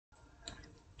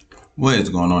What is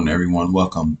going on, everyone?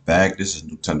 Welcome back. This is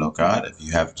Nintendo God. If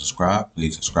you haven't subscribed,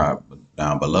 please subscribe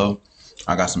down below.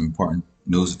 I got some important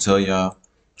news to tell y'all.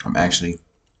 I'm actually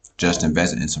just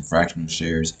invested in some fractional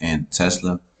shares in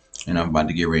Tesla, and I'm about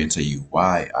to get ready to tell you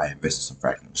why I invested some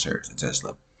fractional shares in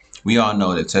Tesla. We all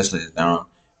know that Tesla is down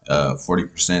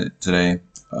 40% today.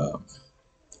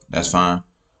 That's fine.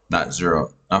 Not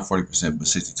zero, not 40%, but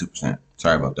 62%.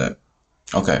 Sorry about that.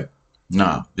 Okay.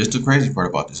 Now, this is the crazy part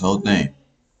about this whole thing.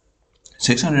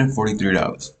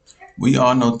 $643. We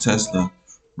all know Tesla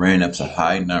ran up to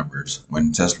high numbers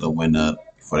when Tesla went up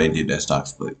before they did that stock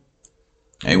split.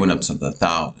 They went up to the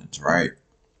thousands, right?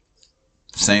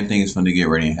 Same thing is going to get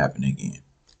ready to happen again.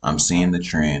 I'm seeing the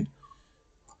trend.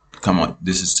 Come on,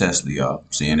 this is Tesla, y'all.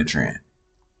 I'm seeing the trend.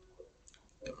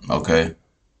 Okay,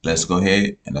 let's go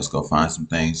ahead and let's go find some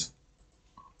things.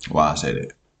 Why I say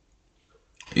that?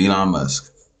 Elon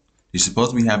Musk. He's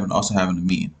supposed to be also having a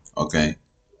meeting, okay,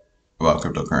 about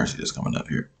cryptocurrency that's coming up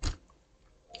here.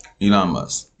 Elon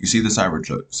Musk. You see the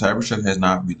Cybertruck. Cybertruck has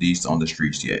not released on the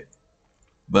streets yet,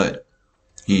 but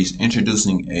he's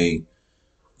introducing a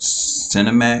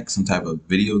cinematic, some type of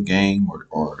video game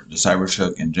or the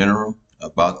Cybertruck in general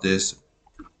about this.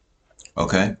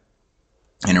 Okay,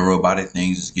 and the robotic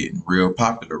things is getting real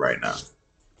popular right now,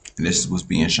 and this is what's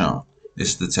being shown. This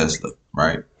is the Tesla,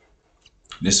 right?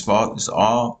 This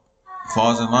all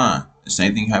falls in line. The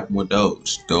same thing happened with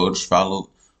Doge. Doge followed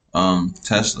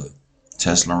Tesla.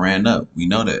 Tesla ran up. We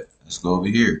know that. Let's go over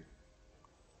here.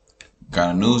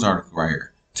 Got a news article right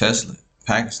here. Tesla,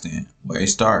 Pakistan, way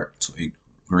start to a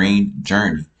green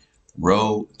journey.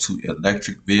 Road to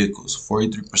electric vehicles.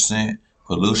 43%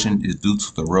 pollution is due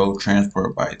to the road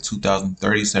transport by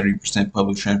 2030. 70%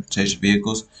 public transportation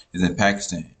vehicles is in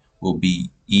Pakistan will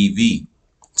be EV.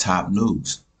 Top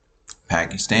news.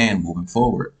 Pakistan moving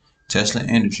forward. Tesla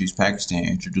Industries Pakistan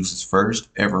introduces first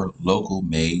ever local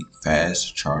made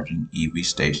fast charging EV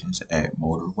stations at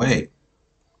motorway.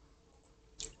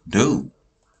 Dude,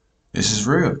 this is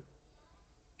real.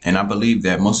 And I believe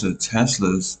that most of the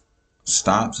Tesla's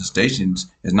stops and stations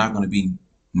is not going to be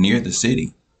near the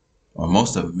city, or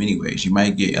most of them anyways. You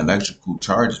might get electrical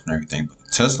charges and everything, but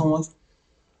the Tesla ones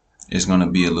is going to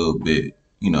be a little bit,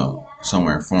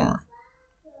 somewhere foreign.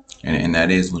 And that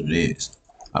is what it is.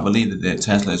 I believe that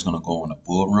Tesla is going to go on a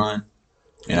bull run,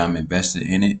 and I'm invested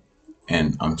in it,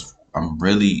 and I'm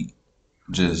really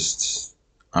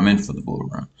I'm in for the bull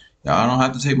run. Y'all don't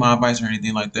have to take my advice or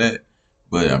anything like that,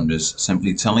 but I'm just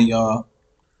simply telling y'all.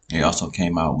 They also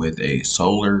came out with a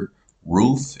solar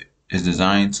roof. It's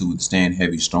designed to withstand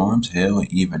heavy storms, hail,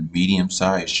 and even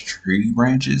medium-sized tree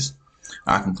branches.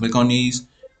 I can click on these.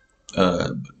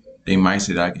 They might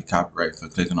say that I get copyright for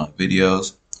clicking on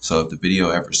videos. So if the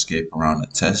video ever skip around the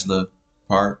Tesla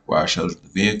part where I showed you the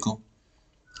vehicle,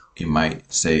 it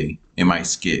might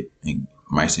skip and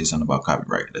might say something about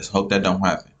copyright. Let's hope that don't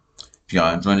happen. If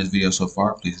y'all enjoying this video so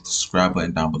far, please hit the subscribe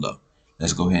button down below.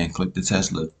 Let's go ahead and click the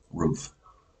Tesla roof.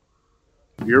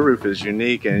 Your roof is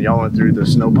unique, and y'all went through the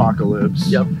snowpocalypse.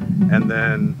 Yep. And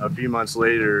then a few months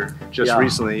later,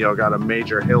 recently, y'all got a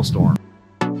major hailstorm.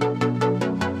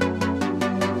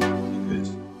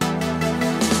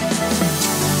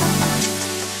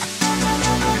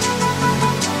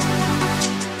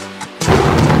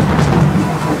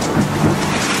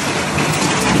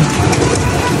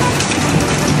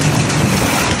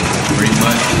 Pretty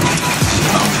much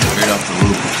bouncing straight off the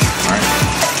roof, right?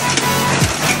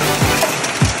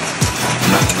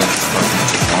 I'm not gonna let this fucking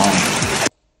long.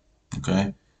 Okay?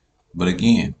 But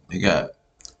again, they got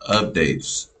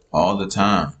updates all the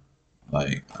time.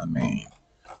 Like,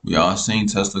 we all seen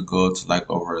Tesla go up to like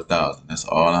over 1,000. That's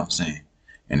all I'm saying.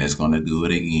 And it's gonna do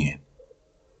it again.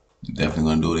 Definitely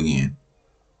gonna do it again.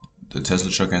 The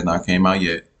Tesla truck has not came out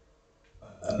yet.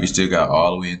 We still got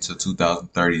all the way into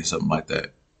 2030 or something like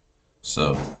that.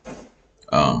 So,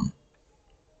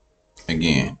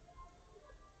 again,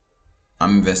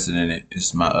 I'm invested in it.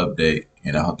 It's my update,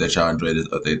 and I hope that y'all enjoyed this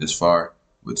update this far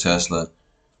with Tesla.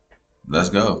 Let's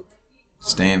go.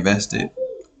 Stay invested.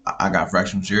 I got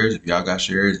fractional shares. If y'all got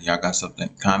shares and y'all got something,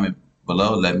 comment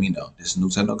below. Let me know. This is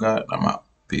Nintendo God. I'm out.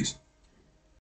 Peace.